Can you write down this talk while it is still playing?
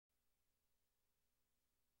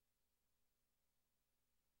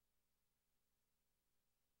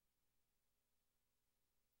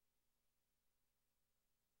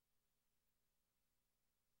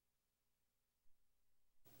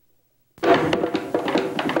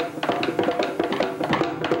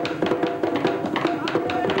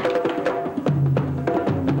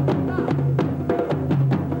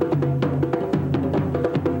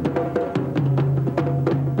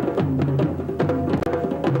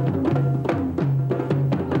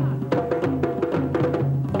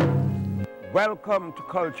Welcome to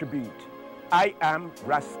Culture Beat. I am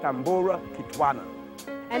Rastambora Kitwana.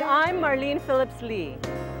 And I'm Marlene Phillips-Lee.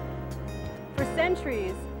 For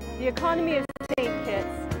centuries, the economy of St.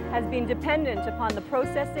 Kitts has been dependent upon the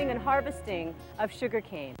processing and harvesting of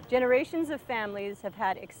sugarcane. Generations of families have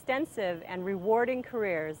had extensive and rewarding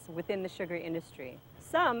careers within the sugar industry.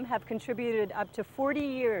 Some have contributed up to 40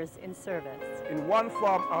 years in service. In one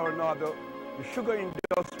form or another, the sugar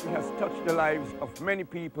industry has touched the lives of many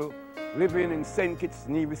people living in St.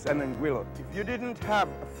 Kitts-Nevis and Anguilla. If you didn't have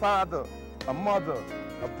a father, a mother,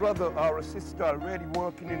 a brother or a sister already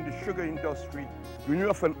working in the sugar industry, you knew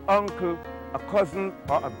of an uncle, a cousin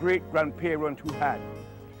or a great-grandparent who had.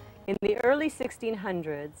 In the early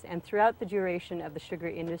 1600s and throughout the duration of the sugar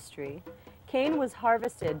industry, cane was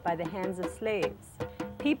harvested by the hands of slaves.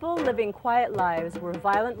 People living quiet lives were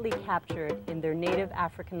violently captured in their native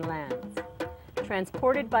African lands,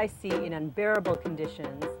 transported by sea in unbearable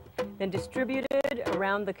conditions, then distributed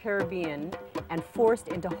around the Caribbean and forced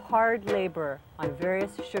into hard labor on various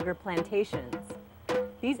sugar plantations.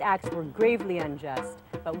 These acts were gravely unjust,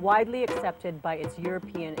 but widely accepted by its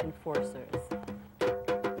European enforcers.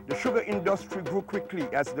 The sugar industry grew quickly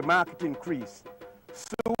as the market increased.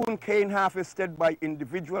 Soon, cane harvested by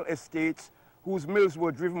individual estates whose mills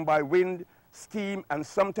were driven by wind, steam, and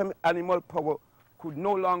sometimes animal power could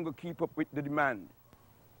no longer keep up with the demand.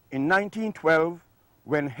 In 1912,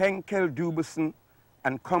 when Henkel Duberson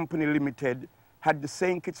and Company Limited had the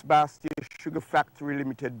St. Kitts Bastia Sugar Factory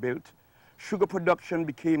Limited built, sugar production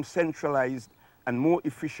became centralized and more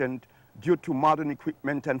efficient due to modern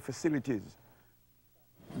equipment and facilities.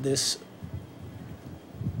 This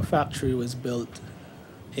factory was built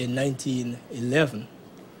in 1911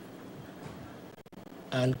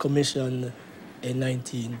 and commissioned in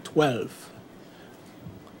 1912.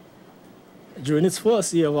 During its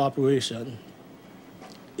first year of operation,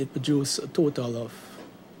 it produced a total of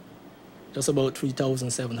just about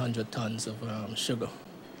 3,700 tons of sugar.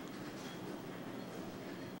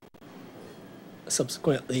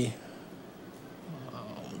 Subsequently,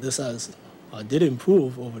 this did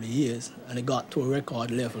improve over the years, and it got to a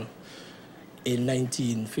record level in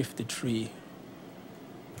 1953,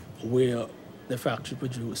 where the factory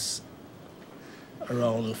produced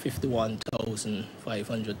around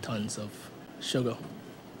 51,500 tons of sugar.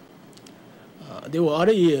 There were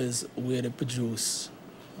other years where they produced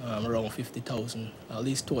around 50,000, at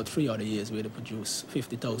least 2 or 3 other years where they produced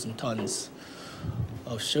 50,000 tons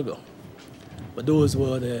of sugar. But those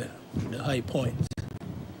were the high points.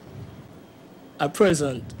 At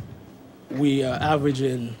present, we are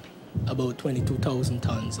averaging about 22,000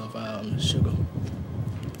 tons of sugar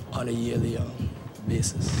on a yearly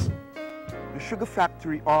basis. The sugar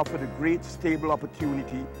factory offered a great stable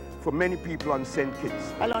opportunity for many people on St.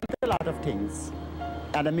 Kitts. I learned a lot of things,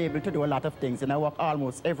 and I'm able to do a lot of things, and I work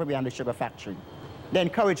almost everywhere in the sugar factory. They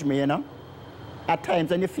encourage me, you know. At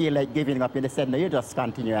times when you feel like giving up, they said, no, you just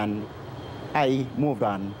continue, and I moved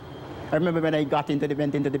on. I remember when I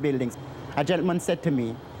went into the buildings, a gentleman said to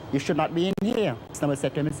me, you should not be in here. Someone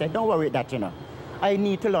said to him, don't worry about that, you know. I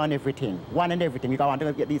need to learn everything, one and everything, because I want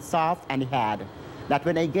to get this soft and hard. That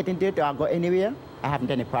when I get into it or I go anywhere, I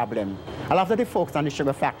haven't any problem. A lot of the folks on the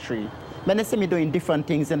sugar factory, when they see me doing different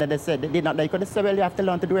things and they said they did not like it, they said, well, you have to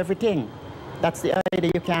learn to do everything. That's the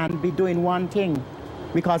idea. You can't be doing one thing.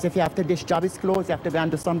 Because if you have to, this job is closed, you have to go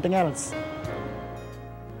and do something else.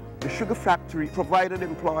 The sugar factory provided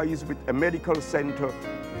employees with a medical center,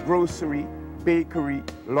 grocery, bakery,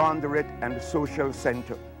 laundrette, and a social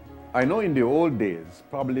center. I know in the old days,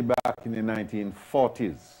 probably back in the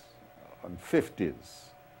 1940s and 50s,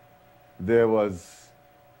 there was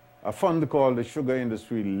a fund called the Sugar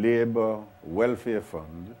Industry Labor Welfare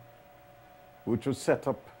Fund, which was set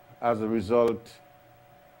up as a result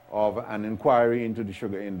of an inquiry into the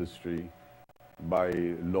sugar industry by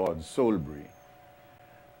Lord Soulbury.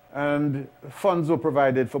 And funds were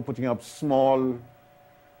provided for putting up small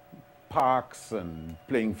parks and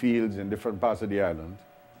playing fields in different parts of the island,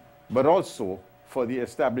 but also for the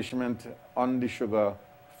establishment on the sugar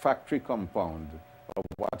factory compound of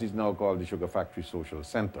what is now called the Sugar Factory Social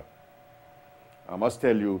Center. I must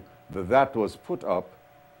tell you that that was put up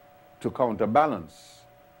to counterbalance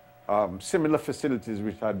similar facilities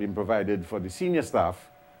which had been provided for the senior staff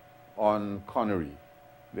on Connery.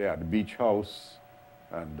 They had the beach house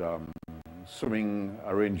and swimming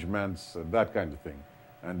arrangements, that kind of thing.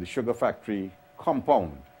 And the sugar factory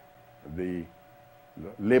compound, the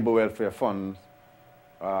Labor Welfare Fund,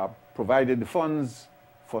 provided the funds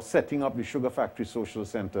for setting up the Sugar Factory Social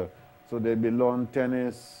Center. So there'd be lawn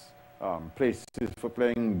tennis, places for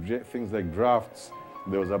playing things like drafts.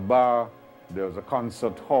 There was a bar, there was a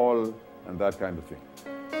concert hall, and that kind of thing.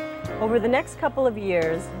 Over the next couple of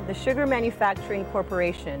years, the Sugar Manufacturing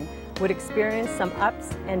Corporation would experience some ups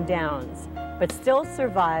and downs, but still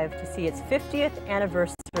survive to see its 50th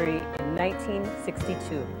anniversary in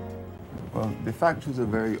 1962. Well, the factory is a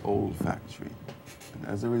very old factory, and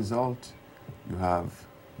as a result, you have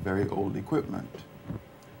very old equipment.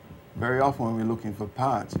 Very often when we're looking for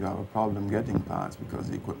parts, you have a problem getting parts because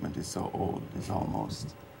the equipment is so old, it's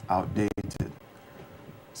almost outdated.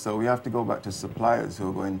 So we have to go back to suppliers who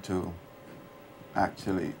are going to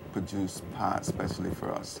actually produce parts especially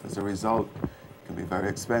for us. As a result, it can be very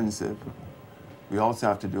expensive. We also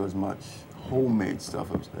have to do as much homemade stuff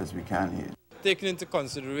as we can here. Taking into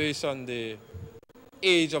consideration the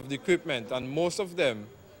age of the equipment, and most of them,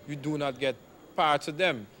 you do not get parts of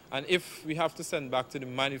them. And if we have to send back to the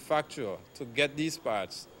manufacturer to get these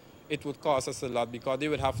parts, it would cost us a lot because they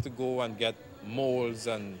would have to go and get molds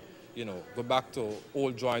and, you know, go back to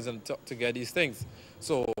old drawings and to get these things.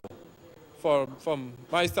 So from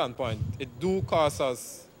my standpoint, it do cost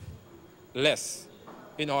us less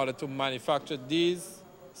in order to manufacture these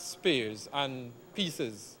spares and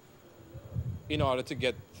pieces in order to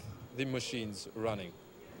get the machines running.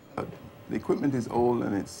 The equipment is old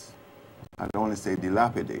and it's, I don't want to say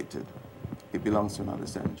dilapidated. It belongs to another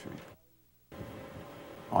century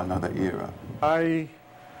or another era. I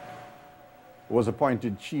was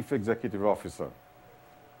appointed Chief Executive Officer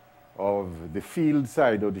of the field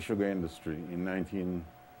side of the sugar industry in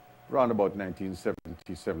around about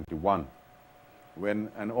 1970-71, when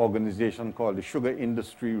an organization called the Sugar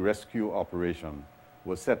Industry Rescue Operation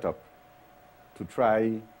was set up to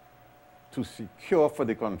try to secure for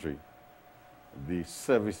the country the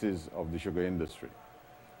services of the sugar industry.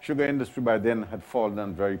 Sugar industry by then had fallen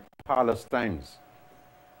on very parlous times,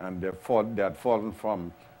 and they had fallen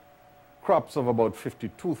from crops of about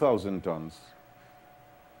 52,000 tons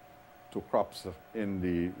to crops in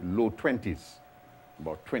the low 20s,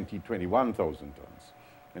 about 21,000 tons.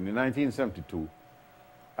 And in 1972,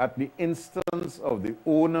 at the instance of the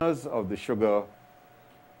owners of the sugar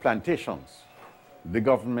plantations, the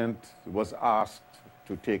government was asked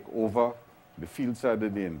to take over the field side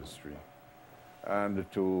of the industry and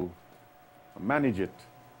to manage it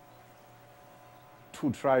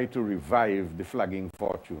to try to revive the flagging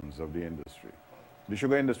fortunes of the industry. The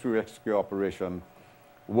Sugar Industry Rescue Operation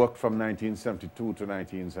worked from 1972 to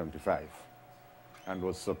 1975 and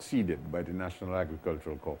was succeeded by the National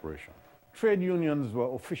Agricultural Corporation. Trade unions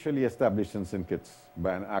were officially established in St. Kitts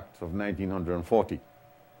by an act of 1940.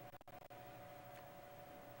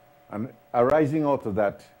 And arising out of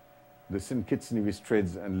that, the St. Kitts-Nevis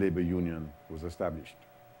Trades and Labor Union was established.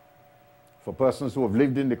 For persons who have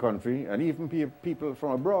lived in the country, and even people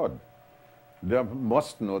from abroad, they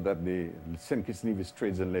must know that the St. Kitts-Nevis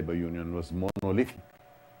Trades and Labor Union was monolithic.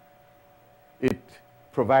 It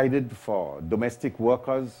provided for domestic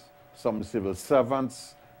workers, some civil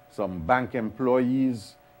servants, some bank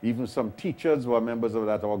employees, even some teachers were members of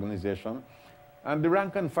that organization, and the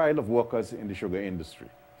rank and file of workers in the sugar industry,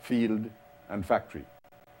 field and factory.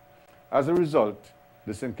 As a result,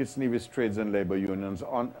 the St. Kitts-Nevis Trades and Labor Unions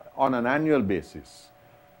on an annual basis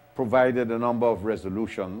provided a number of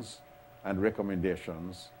resolutions and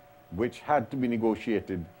recommendations which had to be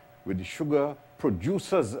negotiated with the Sugar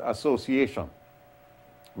Producers Association,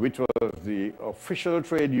 which was the official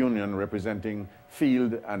trade union representing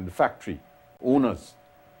field and factory owners.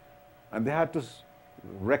 And they had to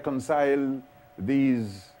reconcile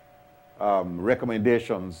these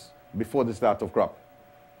recommendations before the start of crop.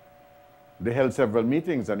 They held several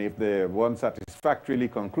meetings, and if they weren't satisfactorily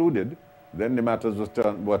concluded, then the matters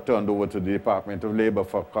were turned over to the Department of Labor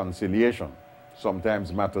for conciliation.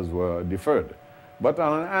 Sometimes matters were deferred. But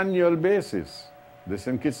on an annual basis, the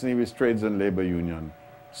St. Kitts-Nevis Trades and Labor Union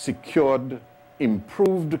secured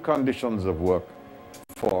improved conditions of work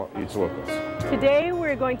for its workers. Today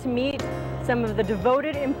we're going to meet some of the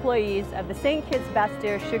devoted employees of the St. Kitts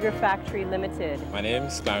Bastère Sugar Factory Limited. My name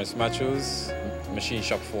is Clarence Matthews, machine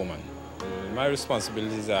shop foreman. My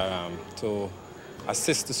responsibilities are to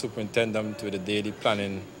assist the superintendent with the daily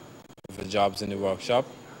planning of the jobs in the workshop,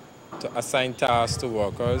 to assign tasks to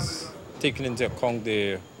workers, taking into account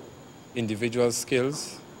their individual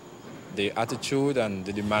skills, the attitude and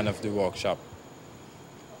the demand of the workshop.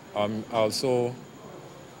 I'm also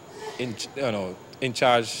in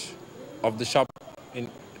charge of the shop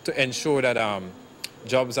to ensure that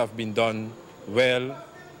jobs have been done well,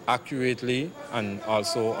 accurately, and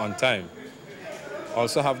also on time.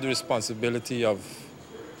 Also have the responsibility of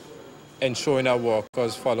ensuring our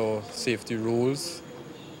workers follow safety rules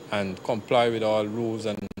and comply with all rules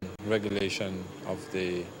and regulation of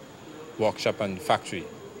the workshop and factory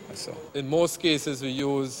So in most cases, we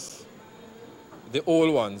use the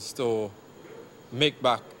old ones to make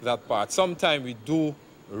back that part. Sometimes we do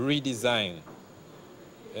redesign,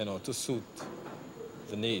 you know, to suit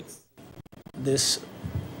the needs. This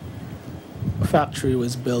factory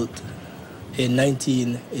was built in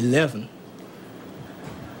 1911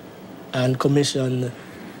 and commissioned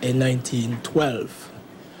in 1912.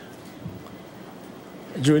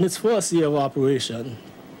 During its first year of operation,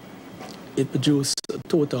 it produced a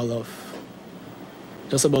total of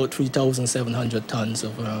just about 3,700 tons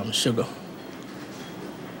of sugar.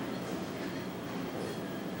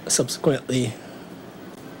 Subsequently,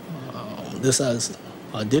 this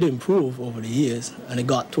did improve over the years, and it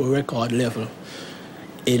got to a record level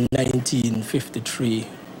in 1953,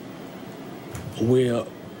 where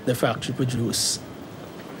the factory produced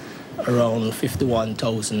around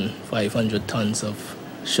 51,500 tons of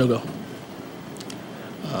sugar.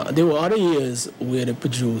 There were other years where they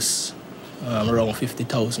produced around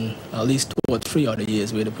 50,000, at least 2 or 3 other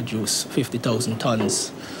years where they produced 50,000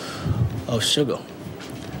 tons of sugar.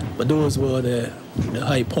 But those were the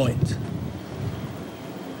high point.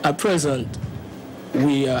 At present,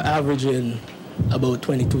 we are averaging about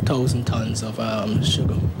 22,000 tons of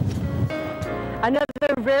sugar. Another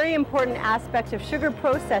very important aspect of sugar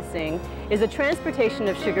processing is the transportation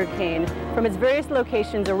of sugar cane from its various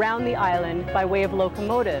locations around the island by way of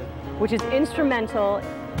locomotive, which is instrumental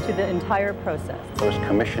to the entire process. I was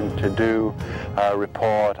commissioned to do a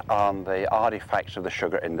report on the artifacts of the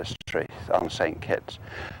sugar industry on St. Kitts.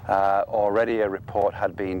 Already a report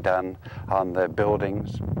had been done on the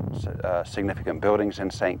buildings, significant buildings in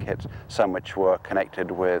St. Kitts, some which were connected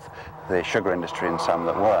with the sugar industry and some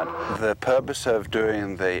that weren't. The purpose of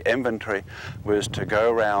doing the inventory was to go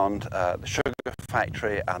around the sugar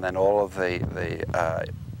factory and then all of the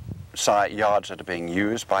site yards that are being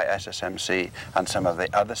used by SSMC and some of the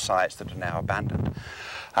other sites that are now abandoned.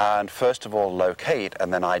 And first of all locate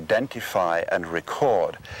and then identify and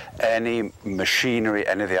record any machinery,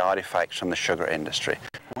 any of the artifacts from the sugar industry.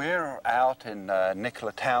 We're out in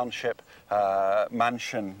Nicola Township.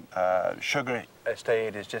 Mansion Sugar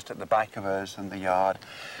Estate is just at the back of us and the yard.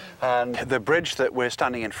 And the bridge that we're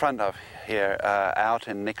standing in front of here out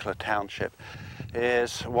in Nicola Township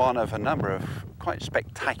is one of a number of quite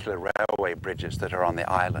spectacular railway bridges that are on the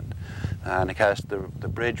island. And of course the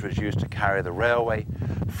bridge was used to carry the railway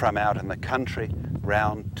from out in the country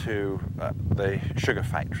round to the sugar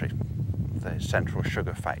factory, the central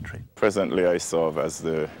sugar factory. Presently I serve as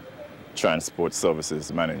the Transport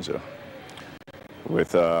Services Manager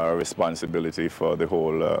with responsibility for the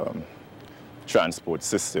whole transport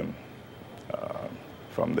system,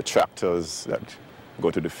 from the tractors that go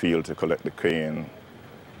to the field to collect the cane,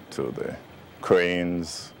 to the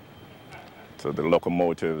cranes, to the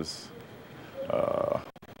locomotives,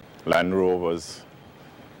 Land Rovers,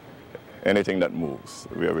 anything that moves.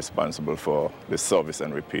 We are responsible for the service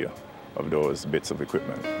and repair of those bits of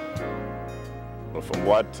equipment. Well, from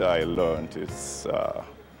what I learned,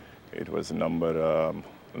 it was numbered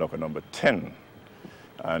locker number 10,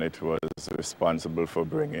 and it was responsible for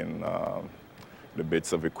bringing the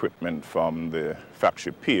bits of equipment from the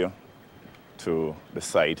factory pier to the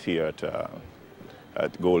site here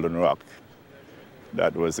at Golden Rock.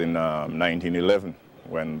 That was in 1911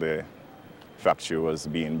 when the factory was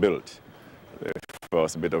being built. The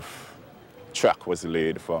first bit of track was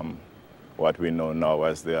laid from what we know now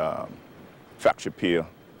as the factory pier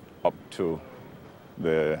up to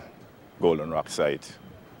the Golden Rock site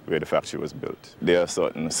where the factory was built. There are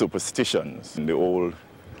certain superstitions. The old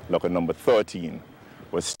locker number 13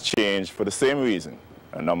 was changed for the same reason,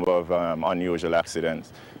 a number of unusual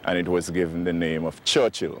accidents, and it was given the name of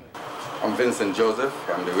Churchill. I'm Vincent Joseph.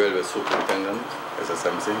 I'm the railway superintendent,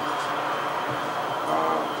 SSMC.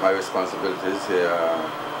 My responsibilities here are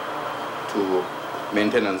to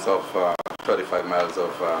maintenance of 35 miles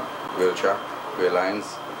of rail track, rail lines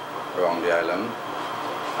around the island,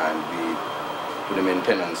 and we do the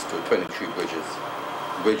maintenance to 23 bridges.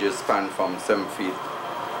 Bridges span from 7 feet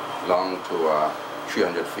long to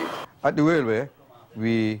 300 feet. At the railway,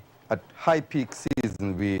 at high peak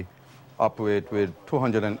season, we operate with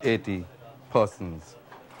 280 persons.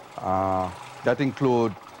 That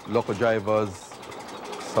include local drivers,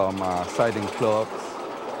 some siding clerks.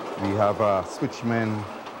 We have switchmen,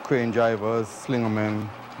 crane drivers, slingermen,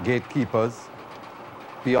 gatekeepers.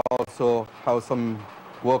 We also have some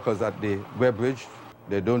workers at the web bridge.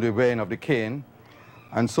 They do the weighing of the cane.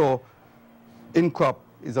 And so in crop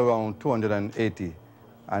is around 280.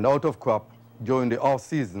 And out of crop, during the off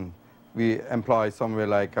season, we employ somewhere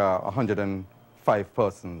like 105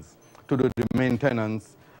 persons to do the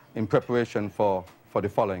maintenance in preparation for for the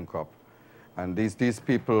following crop. And these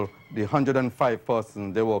people, the 105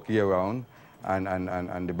 persons, they work year-round,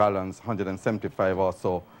 and the balance, 175 or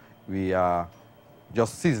so, we are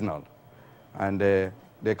just seasonal. And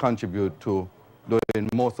they contribute to doing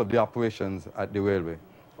most of the operations at the railway.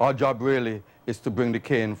 Our job really is to bring the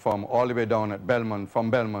cane from all the way down at Belmont, from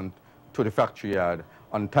Belmont to the factory yard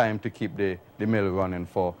on time to keep the mill running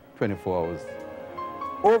for 24 hours.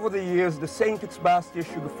 Over the years, the St. Kitts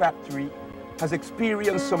Sugar Factory has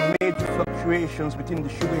experienced some major fluctuations within the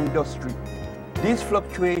sugar industry. These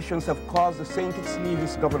fluctuations have caused the St.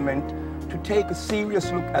 Kitts-Nevis government to take a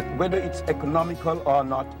serious look at whether it's economical or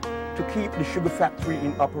not to keep the sugar factory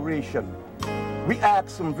in operation. We asked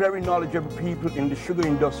some very knowledgeable people in the sugar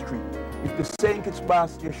industry if the St. Kitts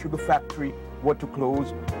Sugar Factory were to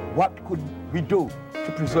close, what could we do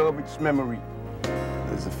to preserve its memory?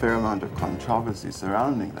 There's a fair amount of controversy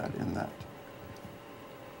surrounding that, in that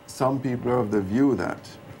some people are of the view that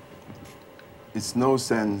it's no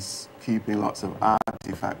sense keeping lots of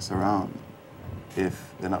artifacts around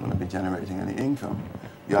if they're not going to be generating any income.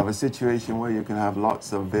 You have a situation where you can have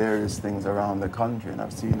lots of various things around the country, and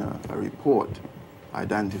I've seen a report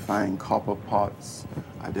identifying copper pots,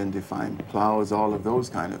 identifying plows, all of those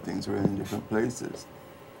kind of things are in different places.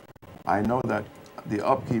 I know that the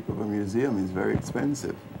upkeep of a museum is very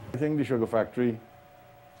expensive. I think the sugar factory,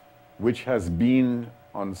 which has been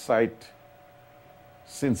on site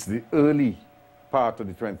since the early part of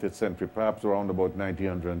the 20th century, perhaps around about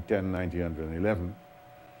 1910, 1911,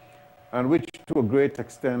 and which to a great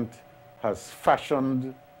extent has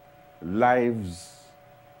fashioned lives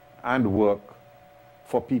and work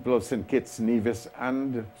for people of St. Kitts-Nevis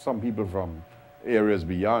and some people from areas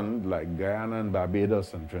beyond, like Guyana and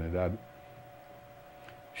Barbados and Trinidad,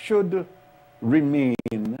 should remain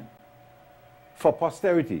for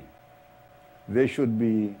posterity. They should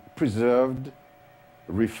be preserved,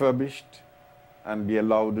 refurbished, and be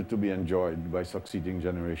allowed to be enjoyed by succeeding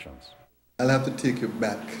generations. I'll have to take you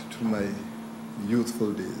back to my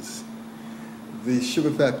youthful days. The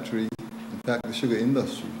sugar factory, in fact the sugar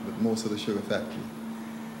industry, but most of the sugar factory,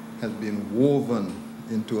 has been woven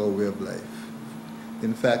into our way of life.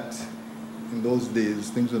 In fact, in those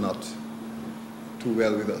days, things were not too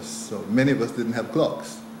well with us. So many of us didn't have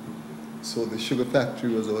clocks. So the sugar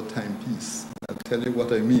factory was our timepiece. I'll tell you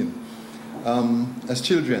what I mean. As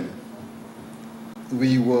children,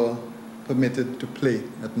 we were permitted to play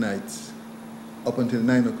at nights up until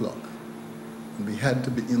 9 o'clock. And we had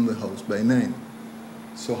to be in the house by 9.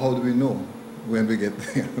 So how do we know when we get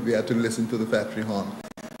there? We had to listen to the factory horn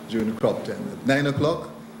during the crop time. At 9 o'clock,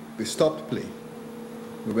 we stopped play.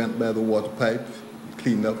 We went by the water pipe,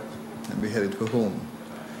 cleaned up, and we headed for home.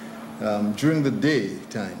 During the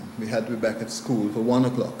daytime, we had to be back at school for 1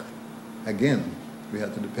 o'clock. Again, we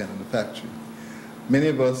had to depend on the factory. Many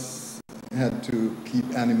of us had to keep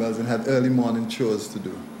animals and had early morning chores to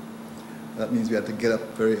do. That means we had to get up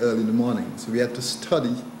very early in the morning. So we had to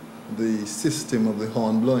study the system of the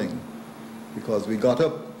horn blowing, because we got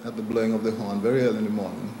up at the blowing of the horn very early in the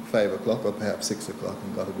morning, 5 o'clock or perhaps 6 o'clock,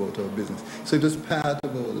 and got about our business. So it was part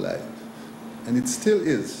of our life. And it still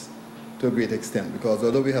is to a great extent, because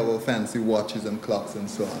although we have our fancy watches and clocks and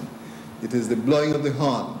so on, it is the blowing of the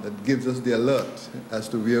horn that gives us the alert as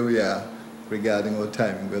to where we are regarding our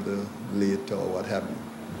timing, whether late or what have you.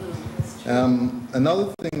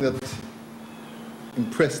 Another thing that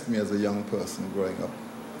impressed me as a young person growing up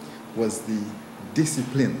was the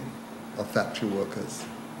discipline of factory workers.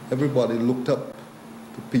 Everybody looked up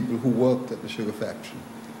to people who worked at the sugar factory.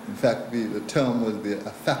 In fact, the term was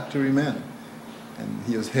a factory man, and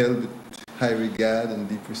he was held with high regard and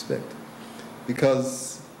deep respect,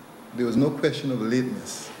 because there was no question of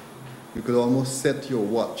lateness. You could almost set your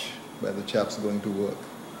watch by the chaps going to work.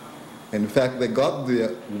 In fact, they got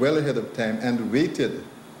there well ahead of time and waited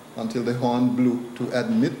until the horn blew to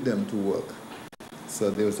admit them to work. So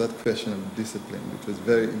there was that question of discipline, which was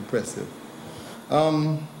very impressive.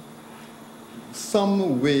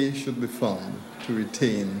 Some way should be found to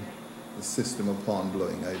retain the system of horn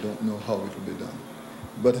blowing. I don't know how it will be done.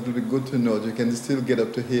 But it will be good to know that you can still get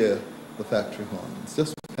up to hear the factory horn. It's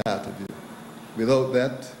just part of you. Without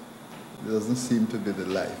that, there doesn't seem to be the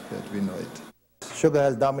life that we know it. Sugar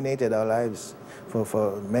has dominated our lives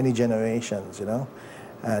for many generations, you know,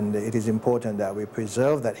 and it is important that we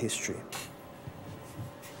preserve that history.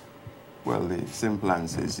 Well, the simple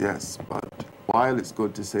answer is yes, but while it's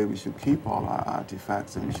good to say we should keep all our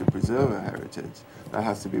artifacts and we should preserve our heritage, that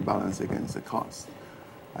has to be balanced against the cost.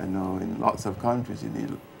 I know in lots of countries you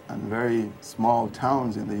need, and very small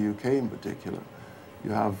towns in the UK in particular,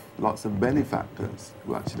 you have lots of benefactors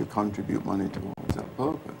who actually contribute money towards that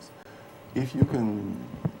purpose. if you can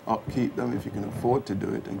upkeep them, if you can afford to do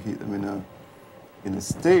it and keep them in a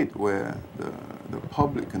state where the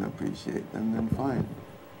public can appreciate them, then fine.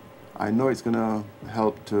 I know it's going to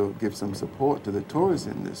help to give some support to the tourist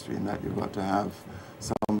industry in that you've got to have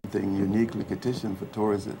something uniquely Kittitian for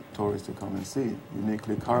tourists to come and see,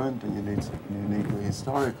 uniquely current and uniquely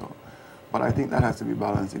historical. But I think that has to be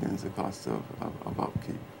balanced against the cost of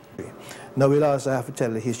upkeep. Now we'll also have to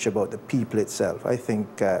tell the history about the people itself. I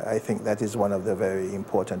think that is one of the very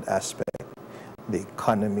important aspects. The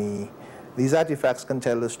economy. These artifacts can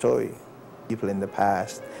tell the story, people in the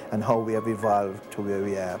past, and how we have evolved to where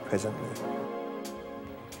we are presently.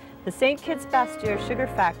 The St. Kitts-Nevis sugar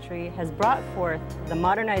factory has brought forth the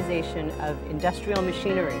modernization of industrial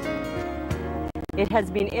machinery. It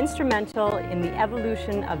has been instrumental in the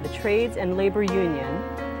evolution of the trades and labor union,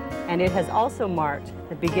 and it has also marked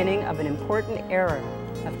the beginning of an important era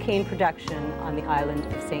of cane production on the island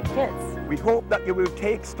of St. Kitts. We hope that you will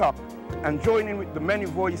take stock and join in with the many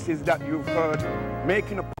voices that you've heard,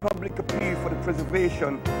 making a public appeal for the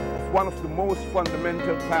preservation of one of the most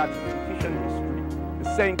fundamental parts of Kittitian history,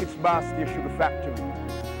 the St. Kitts-Nevis Sugar Factory.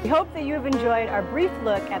 We hope that you have enjoyed our brief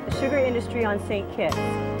look at the sugar industry on St. Kitts,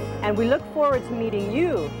 and we look forward to meeting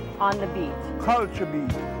you on the beat. Culture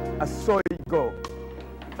beat, as so it go.